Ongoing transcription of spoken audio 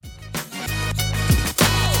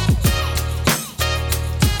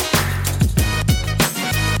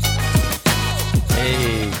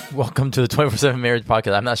welcome to the 24/7 Marriage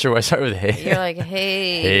Podcast. I'm not sure why I started with hey. You're like,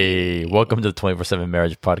 hey. Hey, welcome to the 24/7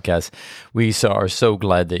 Marriage Podcast. We are so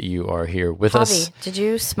glad that you are here with us. Javi, did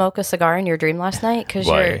you smoke a cigar in your dream last night? Because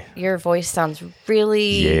your voice sounds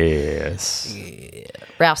really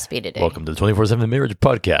raspy today. Welcome to the 24/7 Marriage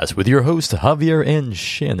Podcast with your host, Javier and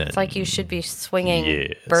Shannon. It's like you should be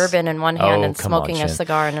swinging bourbon in one hand and smoking a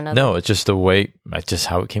cigar in another. No, it's just the way, just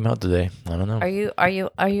how it came out today. I don't know. Are you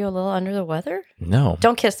a little under the weather? No.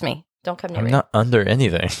 Don't kiss me. Don't come near me. I'm not under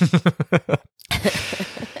anything.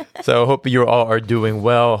 So I hope you all are doing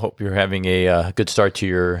well. Hope you're having a good start to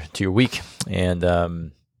your week. And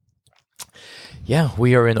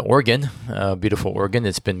we are in Oregon, beautiful Oregon.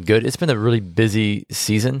 It's been good. It's been a really busy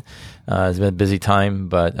season. It's been a busy time,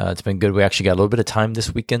 but it's been good. We actually got a little bit of time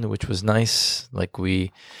this weekend, which was nice. Like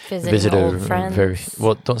we visited old friends.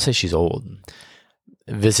 Don't say she's old.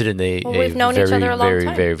 Visited we've known each other a long very,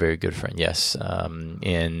 time. very, very good friend. Yes,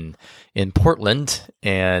 in Portland,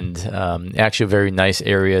 and actually a very nice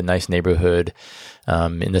area, nice neighborhood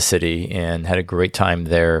in the city, and had a great time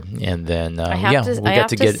there. And then I have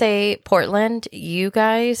to say, Portland, you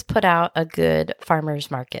guys put out a good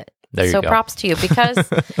farmers market. There you go. Props to you, because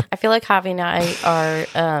I feel like Javi and I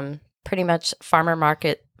are pretty much farmer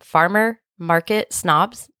market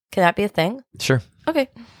snobs. Can that be a thing? Sure. Okay.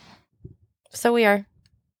 So we are.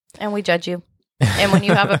 And we judge you. And when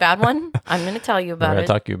you have a bad one, I'm going to tell you about it. I'm going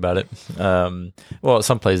to talk to you about it. Well,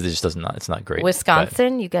 some places it just it's not great.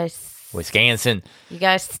 Wisconsin, you guys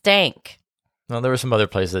stank. Well, there were some other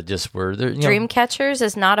places that just were there. Dream catchers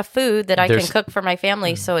is not a food that I can cook for my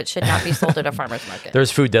family, so it should not be sold at a farmer's market.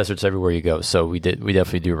 There's food deserts everywhere you go, so we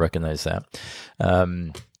definitely do recognize that.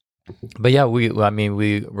 But yeah, we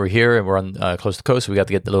were here and we're on close to the coast. We got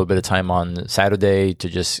to get a little bit of time on Saturday to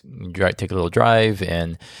just take a little drive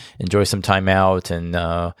and enjoy some time out.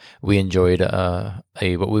 And we enjoyed what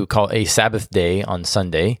we would call a Sabbath day on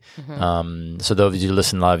Sunday. Mm-hmm. So those of you who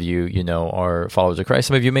listen, a lot of you are followers of Christ.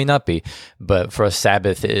 Some of you may not be, but for us,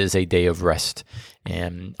 Sabbath is a day of rest,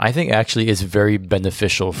 and I think actually is very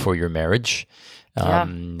beneficial for your marriage.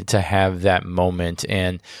 To have that moment.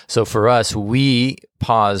 And so for us, we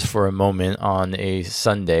pause for a moment on a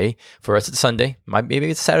Sunday. For us, it's Sunday. Maybe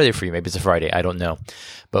it's Saturday for you. Maybe it's a Friday. I don't know.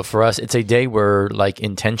 But for us, it's a day where, like,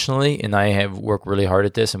 intentionally, and I have worked really hard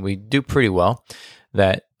at this, and we do pretty well,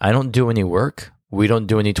 that I don't do any work. We don't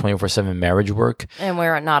do any 24/7 marriage work. And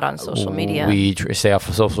we're not on social media. We stay off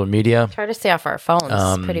of social media. Try to stay off our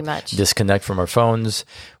phones, pretty much. Disconnect from our phones.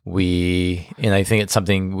 And I think it's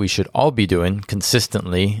something we should all be doing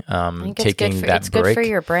consistently, taking that break. It's good for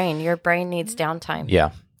your brain. Your brain needs downtime. Yeah.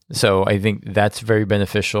 So I think that's very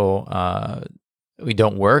beneficial. We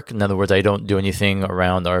don't work. In other words, I don't do anything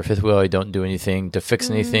around our fifth wheel. I don't do anything to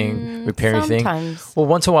fix anything, repair anything. Well,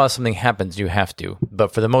 once in a while something happens, you have to.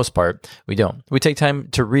 But for the most part, we don't. We take time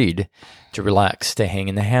to read, to relax, to hang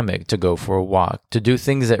in the hammock, to go for a walk, to do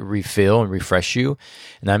things that refill and refresh you.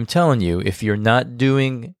 And I'm telling you, if you're not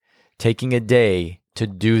taking a day to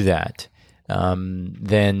do that,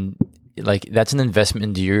 then that's an investment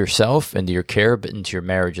into yourself, into your care, but into your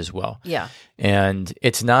marriage as well. Yeah. And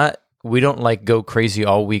it's not, we don't go crazy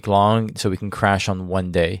all week long so we can crash on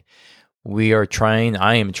one day.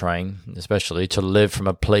 I am trying especially to live from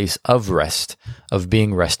a place of rest, of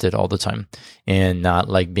being rested all the time, and not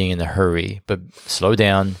being in a hurry, but slow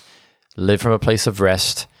down, live from a place of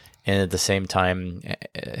rest, and at the same time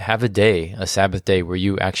have a Sabbath day where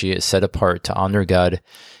you actually get set apart to honor God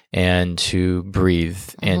and to breathe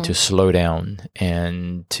and to slow down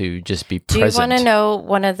and to just be present. Do you want to know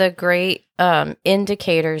one of the great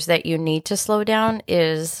indicators that you need to slow down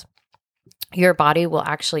is your body will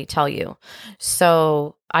actually tell you.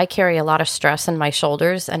 So I carry a lot of stress in my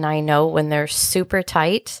shoulders, and I know when they're super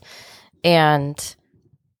tight and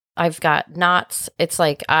I've got knots, it's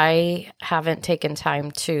like I haven't taken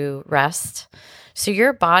time to rest. So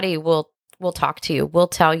your body will talk to you, will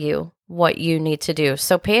tell you what you need to do.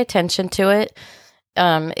 So pay attention to it.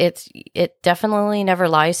 It definitely never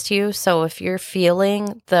lies to you. So if you're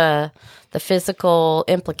feeling the physical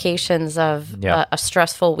implications of a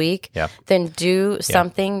stressful week, then do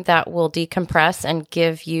something that will decompress and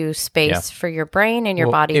give you space for your brain and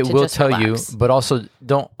your body to just relax. It will tell you, but also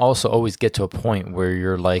don't always get to a point where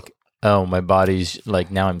you're like, oh, my body's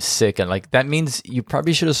now I'm sick, and that means you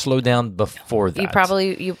probably should have slowed down before that.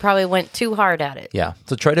 You probably went too hard at it. Yeah.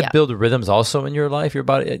 So try to build rhythms also in your life. Your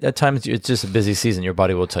body, at times it's just a busy season. Your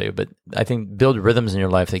body will tell you, but I think build rhythms in your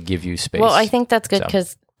life that give you space. Well, I think that's good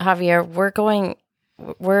because Javier,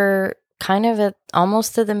 we're kind of at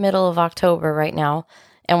almost to the middle of October right now,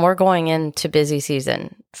 and we're going into busy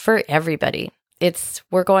season for everybody.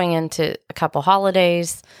 We're going into a couple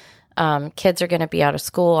holidays. Kids are going to be out of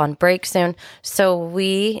school on break soon. So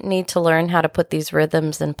we need to learn how to put these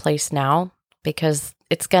rhythms in place now, because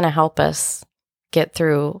it's going to help us get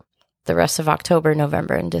through the rest of October,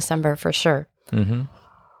 November, and December for sure. Mm-hmm.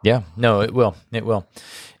 Yeah, no, it will. It will.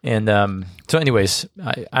 And so anyways,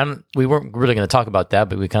 we weren't really going to talk about that,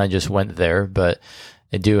 but we kind of just went there. But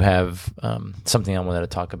I do have something I wanted to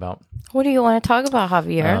talk about. What do you want to talk about,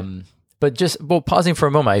 Javier? But pausing for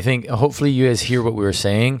a moment, I think hopefully you guys hear what we were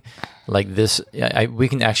saying. Like this, we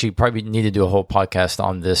can actually probably need to do a whole podcast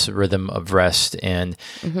on this rhythm of rest. And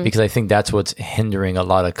because I think that's what's hindering a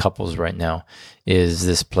lot of couples right now, is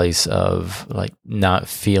this place of like not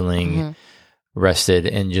feeling rested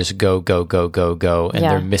and just go. And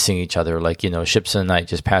they're missing each other, like, ships in the night,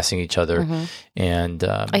 just passing each other. And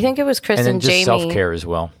I think it was Chris and just Jamie. Self-care as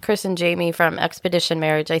well. Chris and Jamie from Expedition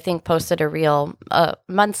Marriage, I think, posted a reel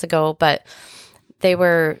months ago, but they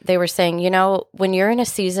were saying, when you're in a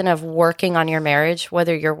season of working on your marriage,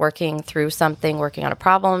 whether you're working through something, working on a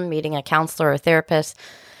problem, meeting a counselor or therapist,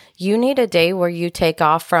 you need a day where you take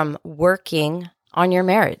off from working on your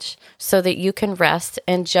marriage so that you can rest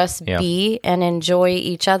and just be and enjoy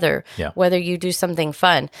each other, whether you do something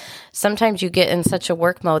fun. Sometimes you get in such a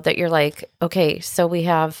work mode that you're like, okay, so we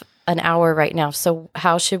have an hour right now. So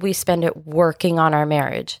how should we spend it working on our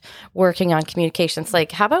marriage, working on communications?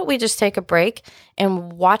 Like, how about we just take a break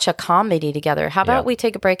and watch a comedy together? How about we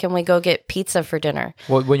take a break and we go get pizza for dinner?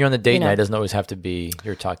 Well, when you're on the date night, it doesn't always have to be,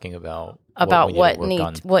 you're talking about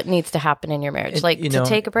what needs to happen in your marriage. To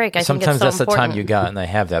take a break. I think sometimes it's so that's important. the time you got, and I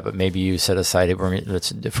have that. But maybe you set aside it for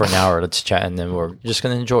an hour. Let's chat, and then we're just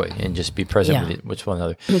going to enjoy and just be present with one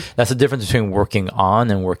another. That's the difference between working on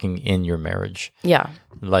and working in your marriage. Yeah,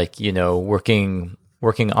 like working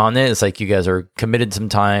on it. It's like you guys are committed some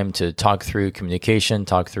time to talk through communication,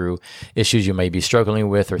 talk through issues you might be struggling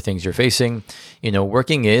with or things you're facing.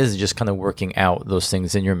 Working is just kind of working out those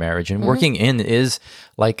things in your marriage, and working in is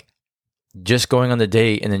like just going on the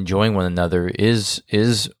date and enjoying one another is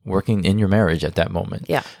working in your marriage at that moment.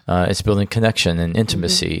 Yeah. It's building connection and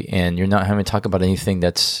intimacy, and you're not having to talk about anything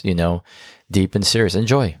that's, deep and serious.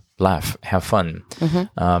 Enjoy, laugh, have fun.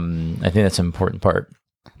 I think that's an important part.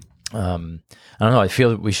 I don't know. I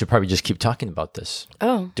feel we should probably just keep talking about this.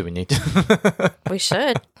 Oh. Do we need to? We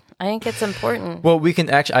should. I think it's important. Well, we can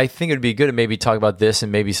actually, I think it would be good to maybe talk about this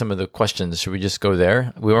and maybe some of the questions. Should we just go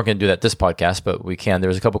there? We weren't going to do that this podcast, but we can. There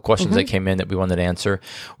was a couple questions that came in that we wanted to answer.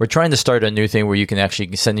 We're trying to start a new thing where you can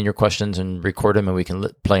actually send in your questions and record them, and we can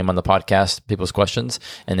play them on the podcast, people's questions,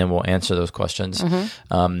 and then we'll answer those questions.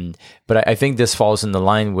 But I think this falls in the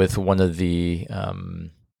line with one of the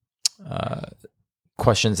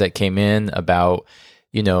questions that came in about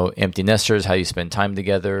empty nesters, how you spend time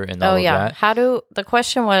together and all of that. The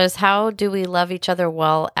question was, how do we love each other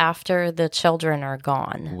well after the children are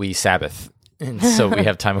gone? We Sabbath. And so we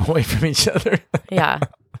have time away from each other. Yeah.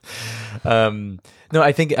 No,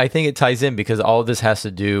 I think it ties in because all of this has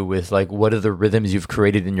to do with like, what are the rhythms you've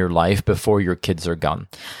created in your life before your kids are gone?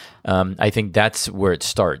 I think that's where it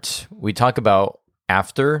starts. We talk about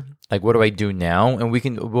after, like, what do I do now? And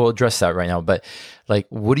we'll address that right now. But like,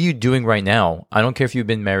 what are you doing right now? I don't care if you've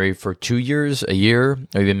been married for 2 years, a year,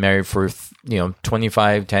 or you've been married for,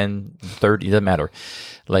 25, 10, 30, it doesn't matter.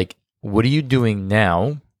 Like, what are you doing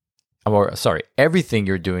now? Or sorry, everything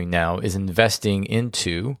you're doing now is investing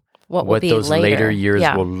into what those later years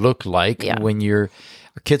will look like when your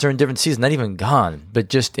kids are in different seasons, not even gone, but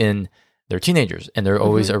just they're teenagers and they're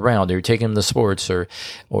always around. They're taking them to sports they're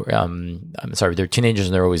teenagers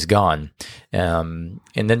and they're always gone. And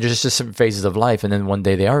then there's just some phases of life, and then one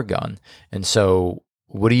day they are gone. And so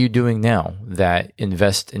what are you doing now that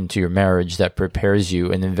invest into your marriage, that prepares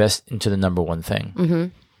you, and invest into the number one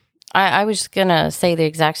thing? I was going to say the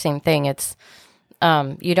exact same thing. It's,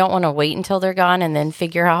 you don't want to wait until they're gone and then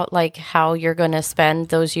figure out like how you're going to spend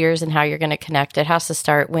those years and how you're going to connect. It has to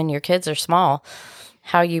start when your kids are small,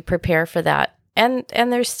 how you prepare for that. And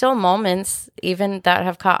there's still moments even that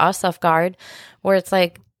have caught us off guard where it's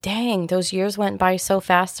like, dang, those years went by so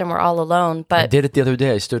fast and we're all alone. But I did it the other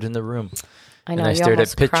day. I stood in the room. I know, and I you stared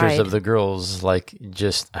at pictures cried. of the girls, like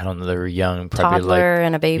just, I don't know, they were young, probably toddler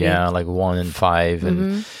and a baby. Yeah, like 1 and 5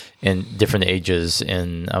 and different ages.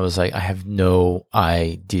 And I was like, I have no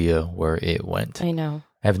idea where it went. I know.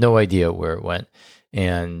 I have no idea where it went.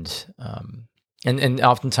 And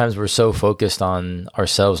oftentimes we're so focused on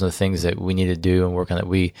ourselves and the things that we need to do and work on that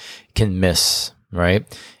we can miss, right?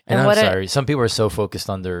 And I'm sorry, some people are so focused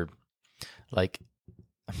on their, like,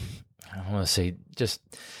 I don't want to say just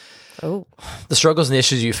Oh, the struggles and the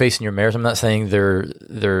issues you face in your marriage. I'm not saying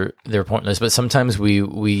they're pointless, but sometimes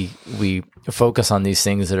we focus on these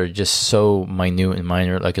things that are just so minute and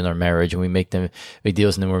minor, like in our marriage, and we make them big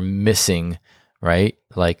deals, and then we're missing, right?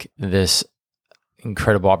 Like this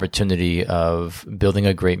incredible opportunity of building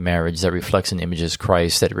a great marriage that reflects and images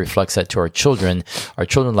Christ, that reflects that to our children. Our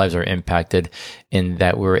children's lives are impacted in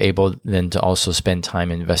that we're able then to also spend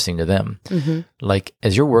time investing to them. Mm-hmm. Like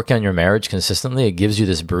as you're working on your marriage consistently, it gives you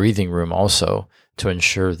this breathing room also to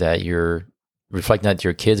ensure that you're reflecting that to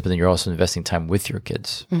your kids, but then you're also investing time with your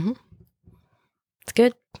kids. Mm-hmm. It's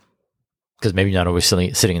good. Because maybe you're not always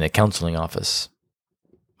sitting in a counseling office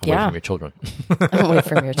away from your children. Away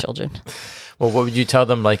from your children. Well, what would you tell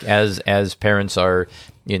them, like as parents are,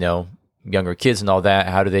 younger kids and all that?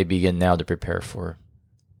 How do they begin now to prepare for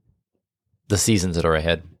the seasons that are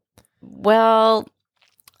ahead? Well,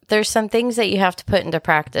 there's some things that you have to put into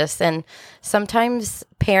practice, and sometimes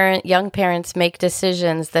young parents make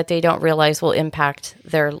decisions that they don't realize will impact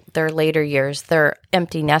their later years, their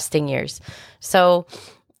empty nesting years. So,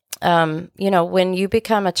 when you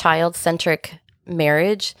become a child-centric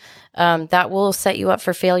marriage, that will set you up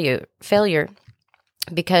for failure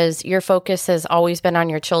because your focus has always been on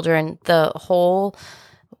your children. The whole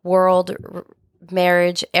world,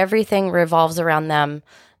 marriage, everything revolves around them.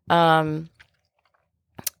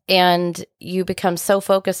 And you become so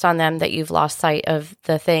focused on them that you've lost sight of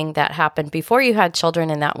the thing that happened before you had children,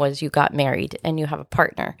 and that was you got married and you have a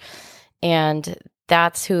partner. And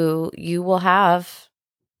that's who you will have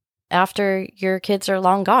after your kids are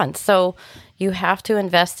long gone. So you have to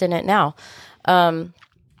invest in it now.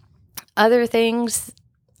 Other things,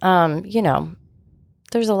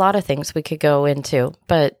 there's a lot of things we could go into,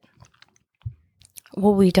 but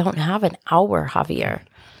we don't have an hour, Javier.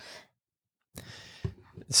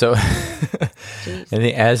 So, and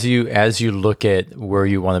as you look at where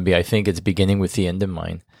you want to be, I think it's beginning with the end in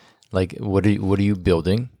mind. Like, what are you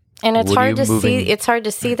building? And it's hard to see. It's hard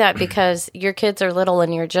to see that because your kids are little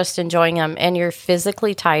and you're just enjoying them, and you're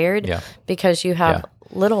physically tired because you have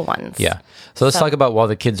little ones. Yeah. So let's talk about while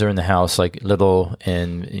the kids are in the house, like little,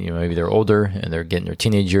 and maybe they're older and they're getting their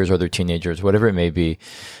teenage years or they're teenagers, whatever it may be.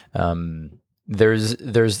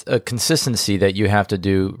 There's a consistency that you have to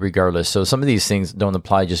do regardless. So some of these things don't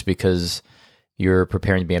apply just because you're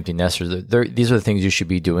preparing to be empty nesters. These are the things you should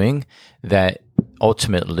be doing that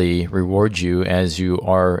ultimately reward you as you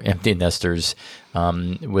are empty nesters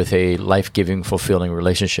with a life-giving, fulfilling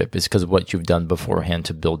relationship. It's because of what you've done beforehand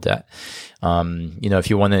to build that. If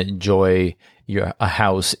you want to enjoy a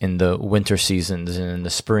house in the winter seasons and in the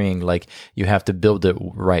spring, like you have to build it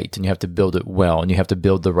right and you have to build it well and you have to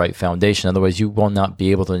build the right foundation. Otherwise, you will not be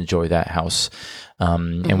able to enjoy that house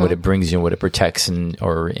and what it brings you, and what it protects, and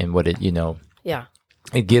what it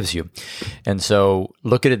it gives you. And so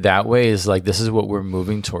look at it that way, is like, this is what we're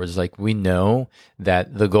moving towards. Like, we know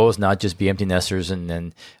that the goal is not just be empty nesters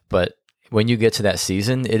but when you get to that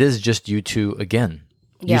season, it is just you two again.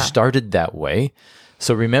 You started that way.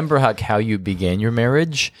 So remember how you began your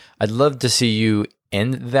marriage. I'd love to see you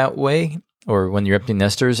end that way, or when you're empty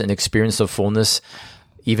nesters, and experience the fullness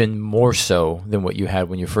even more so than what you had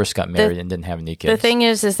when you first got married and didn't have any kids. The thing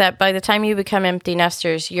is that by the time you become empty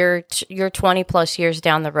nesters, you're 20 plus years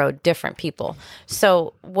down the road, different people.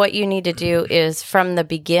 So what you need to do is, from the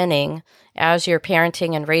beginning, as you're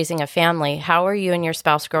parenting and raising a family, how are you and your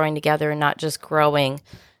spouse growing together and not just growing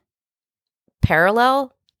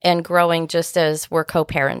parallel and growing just as we're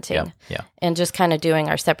co-parenting and just kind of doing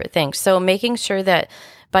our separate things. So making sure that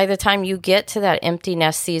by the time you get to that empty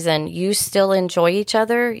nest season, you still enjoy each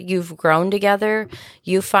other. You've grown together.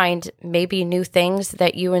 You find maybe new things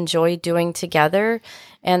that you enjoy doing together,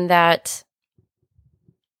 and that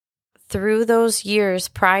through those years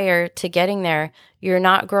prior to getting there, you're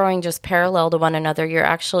not growing just parallel to one another. You're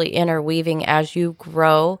actually interweaving as you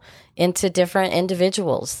grow into different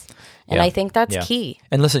individuals. And I think that's key.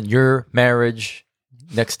 And listen, your marriage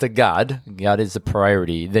next to God is the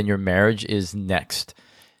priority. Then your marriage is next.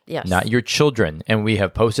 Yes. Not your children. And we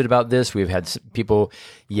have posted about this. We've had people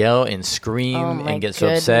yell and scream and get so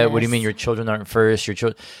upset. What do you mean your children aren't first? Your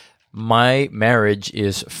children. My marriage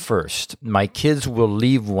is first. My kids will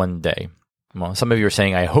leave one day. Well, some of you are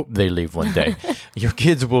saying, I hope they leave one day. Your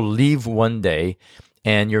kids will leave one day,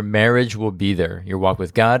 and your marriage will be there. Your walk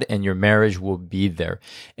with God and your marriage will be there.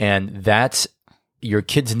 And that's, your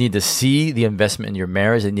kids need to see the investment in your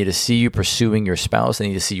marriage. They need to see you pursuing your spouse. They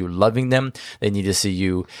need to see you loving them. They need to see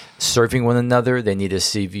you serving one another. They need to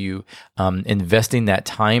see you investing that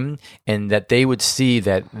time, and that they would see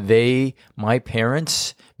that my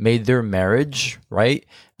parents made their marriage, right,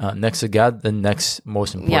 next to God, the next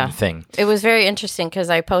most important thing. It was very interesting because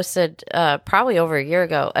I posted probably over a year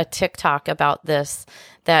ago a TikTok about this,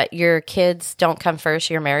 that your kids don't come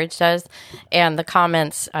first, your marriage does. And the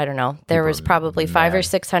comments, I don't know, there was probably 500 or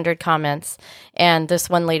 600 comments. And this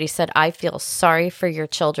one lady said, I feel sorry for your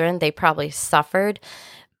children. They probably suffered.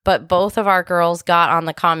 But both of our girls got on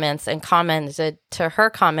the comments and commented to her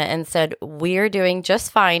comment and said, we're doing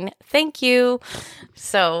just fine. Thank you.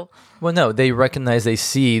 So... Well, no, they recognize, they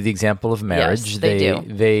see the example of marriage. Yes, they do.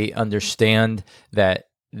 They understand that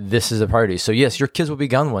this is a priority. So yes, your kids will be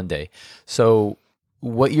gone one day. So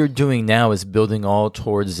what you're doing now is building all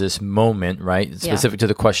towards this moment, right? Specific to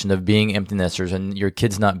the question of being empty nesters and your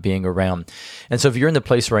kids not being around. And so if you're in the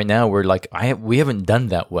place right now where like, we haven't done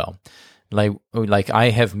that well, like I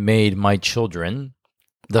have made my children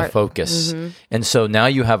the focus. Mm-hmm. And so now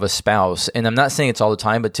you have a spouse, and I'm not saying it's all the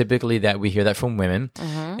time, but typically that we hear that from women,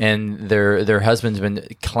 and their husband's been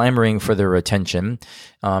clamoring for their attention.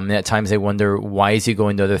 And at times they wonder, why is he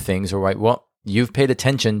going to other things? Or why? Well, you've paid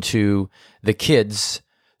attention to the kids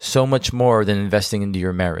so much more than investing into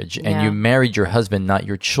your marriage. And you married your husband, not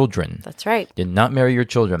your children. That's right. Did not marry your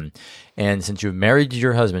children. And since you married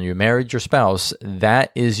your husband, you married your spouse,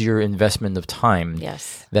 that is your investment of time.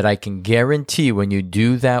 Yes. That I can guarantee when you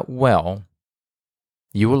do that well,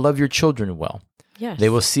 you will love your children well. Yes. They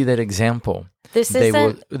will see that example.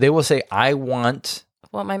 They will say, I want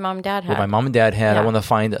what my mom and dad had. What my mom and dad had. Yeah. I want to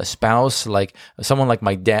find a spouse like someone like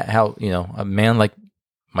my dad, a man like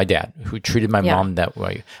my dad who treated my mom that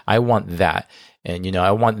way. I want that. And,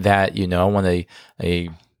 I want that, I want a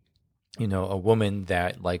woman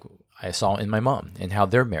that like I saw in my mom and how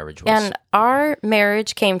their marriage was. And our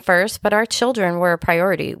marriage came first, but our children were a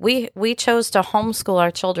priority. We chose to homeschool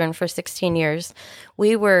our children for 16 years.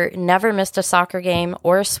 We never missed a soccer game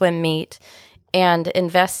or a swim meet, and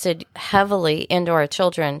invested heavily into our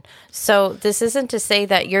children. So this isn't to say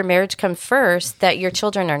that your marriage comes first, that your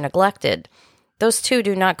children are neglected. Those two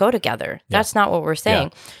do not go together. Yeah. That's not what we're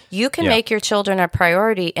saying. Yeah. You can make your children a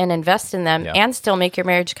priority and invest in them and still make your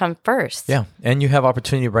marriage come first. Yeah. And you have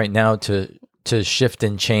opportunity right now to shift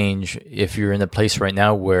and change if you're in a place right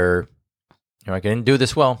now where you're like, I didn't do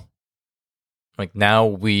this well. Like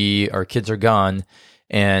now our kids are gone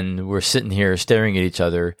and we're sitting here staring at each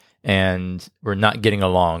other and we're not getting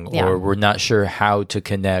along or we're not sure how to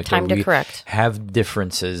connect. Time to correct. Have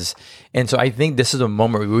differences. And so I think this is a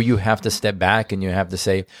moment where you have to step back and you have to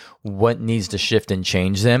say, what needs to shift and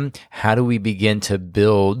change them? How do we begin to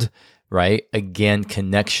build, right? Again,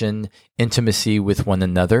 connection, intimacy with one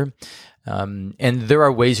another. And there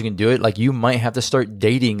are ways you can do it. Like you might have to start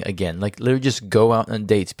dating again. Like literally just go out on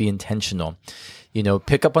dates, be intentional.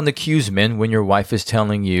 Pick up on the cues, men, when your wife is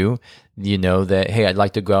telling you, that, hey, I'd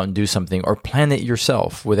like to go out and do something, or plan it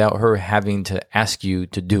yourself without her having to ask you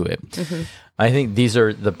to do it. Mm-hmm. I think these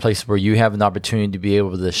are the places where you have an opportunity to be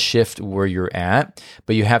able to shift where you're at,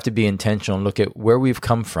 but you have to be intentional and look at where we've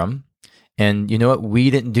come from. And you know what?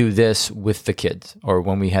 We didn't do this with the kids or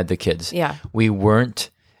when we had the kids. Yeah. We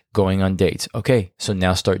weren't going on dates. Okay, so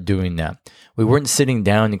now start doing that. We weren't sitting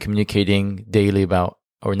down and communicating daily about,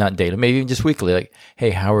 or not daily, maybe even just weekly, like,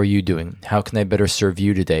 hey, how are you doing? How can I better serve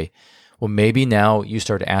you today? Well, maybe now you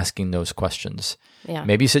start asking those questions. Yeah.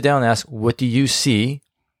 Maybe sit down and ask, what do you see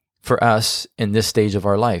for us in this stage of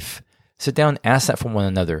our life? Sit down and ask that from one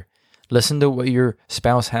another. Listen to what your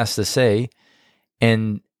spouse has to say,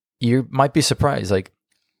 and you might be surprised. Like,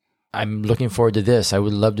 I'm looking forward to this. I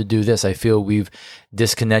would love to do this. I feel we've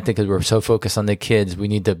disconnected because we're so focused on the kids. We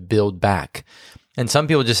need to build back. And some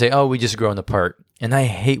people just say, oh, we just grown apart. And I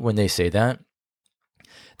hate when they say that.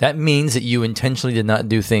 That means that you intentionally did not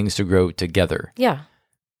do things to grow together. Yeah.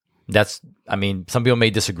 Some people may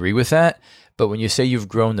disagree with that, but when you say you've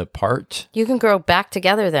grown apart, you can grow back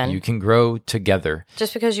together then. You can grow together.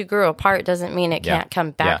 Just because you grew apart doesn't mean it can't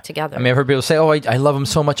come back together. I've heard people say, oh, I love them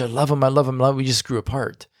so much. I love them. We just grew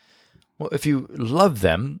apart. Well, if you love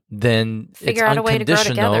them, then figure out a way to grow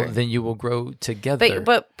together. Then you will grow together.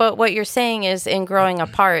 But what you're saying is, in growing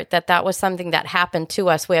apart, that was something that happened to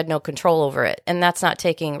us. We had no control over it, and that's not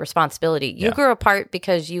taking responsibility. You grew apart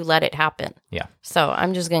because you let it happen. Yeah. So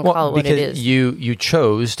I'm just going to call it what it is. You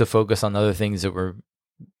chose to focus on other things that were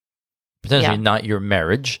potentially not your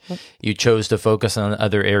marriage. You chose to focus on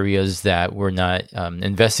other areas that were not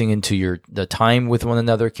investing into the time with one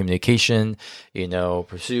another, communication,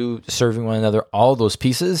 pursue serving one another, all those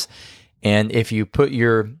pieces. And if you put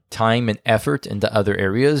your time and effort into other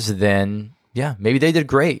areas, then maybe they did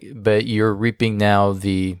great, but you're reaping now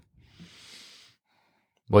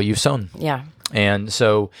what you've sown. Yeah. And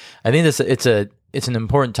so I think it's an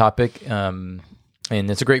important topic. And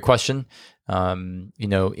it's a great question,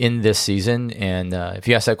 in this season. And if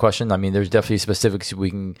you ask that question, I mean, there's definitely specifics we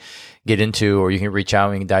can get into, or you can reach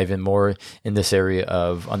out and dive in more in this area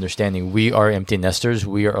of understanding. We are empty nesters.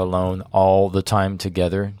 We are alone all the time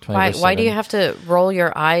together. Why do you have to roll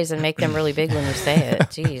your eyes and make them really big when you say it?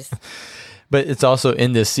 Jeez. But it's also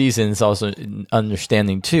in this season, it's also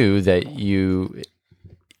understanding too that you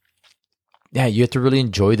have to really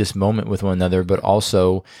enjoy this moment with one another, but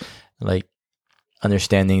also like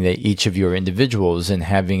understanding that each of you are individuals, and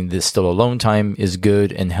having this still alone time is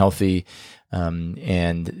good and healthy,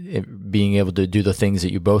 being able to do the things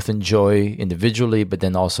that you both enjoy individually, but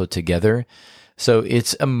then also together. So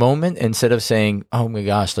it's a moment, instead of saying, oh my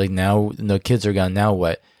gosh, like now the kids are gone, now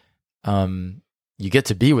what? You get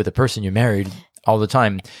to be with the person you married all the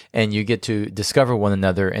time, and you get to discover one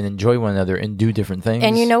another and enjoy one another and do different things.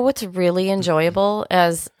 And you know what's really enjoyable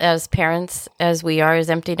as parents, as we are as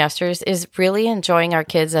empty nesters, is really enjoying our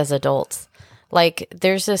kids as adults. Like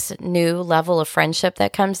there's this new level of friendship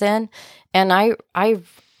that comes in, and I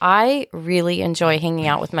really enjoy hanging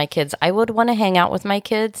out with my kids. I would want to hang out with my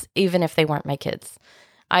kids even if they weren't my kids.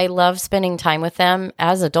 I love spending time with them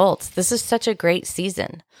as adults. This is such a great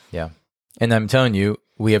season. Yeah. And I'm telling you,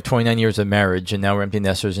 we have 29 years of marriage, and now we're empty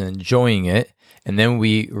nesters and enjoying it. And then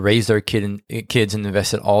we raised our kids and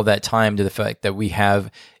invested all that time to the fact that we have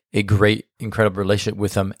a great, incredible relationship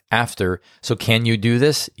with them after. So can you do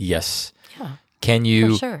this? Yes. Yeah, can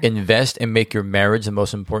you sure. invest and make your marriage the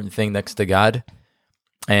most important thing next to God,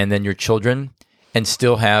 and then your children, and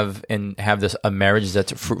still have this a marriage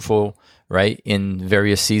that's fruitful, right, in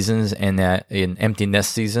various seasons, and that in empty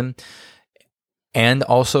nest season, and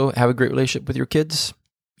also have a great relationship with your kids?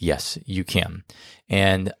 Yes, you can.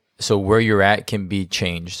 And so where you're at can be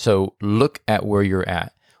changed. So look at where you're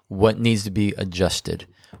at. What needs to be adjusted?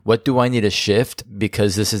 What do I need to shift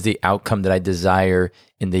because this is the outcome that I desire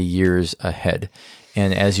in the years ahead?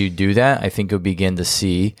 And as you do that, I think you'll begin to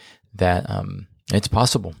see that it's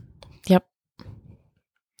possible. Yep.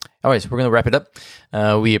 All right, so we're going to wrap it up.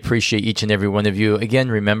 We appreciate each and every one of you.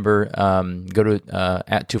 Again, remember, go to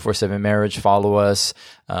at 247Marriage, follow us,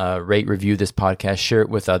 rate, review this podcast, share it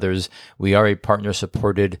with others. We are a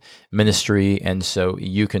partner-supported ministry, and so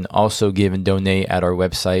you can also give and donate at our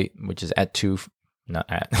website, which is it's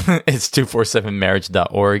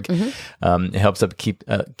 247marriage.org. Mm-hmm. It helps up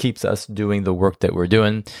keeps us doing the work that we're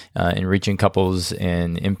doing in reaching couples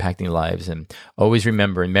and impacting lives. And always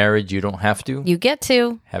remember, in marriage, you don't have to. You get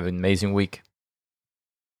to. Have an amazing week.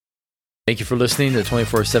 Thank you for listening to the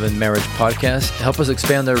 24/7 Marriage Podcast. Help us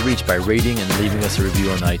expand our reach by rating and leaving us a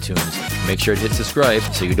review on iTunes. Make sure to hit subscribe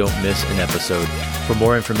so you don't miss an episode. For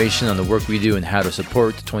more information on the work we do and how to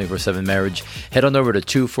support 24/7 Marriage, head on over to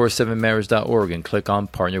 247marriage.org and click on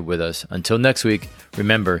Partner with Us. Until next week,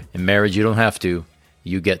 remember, in marriage you don't have to,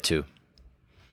 you get to.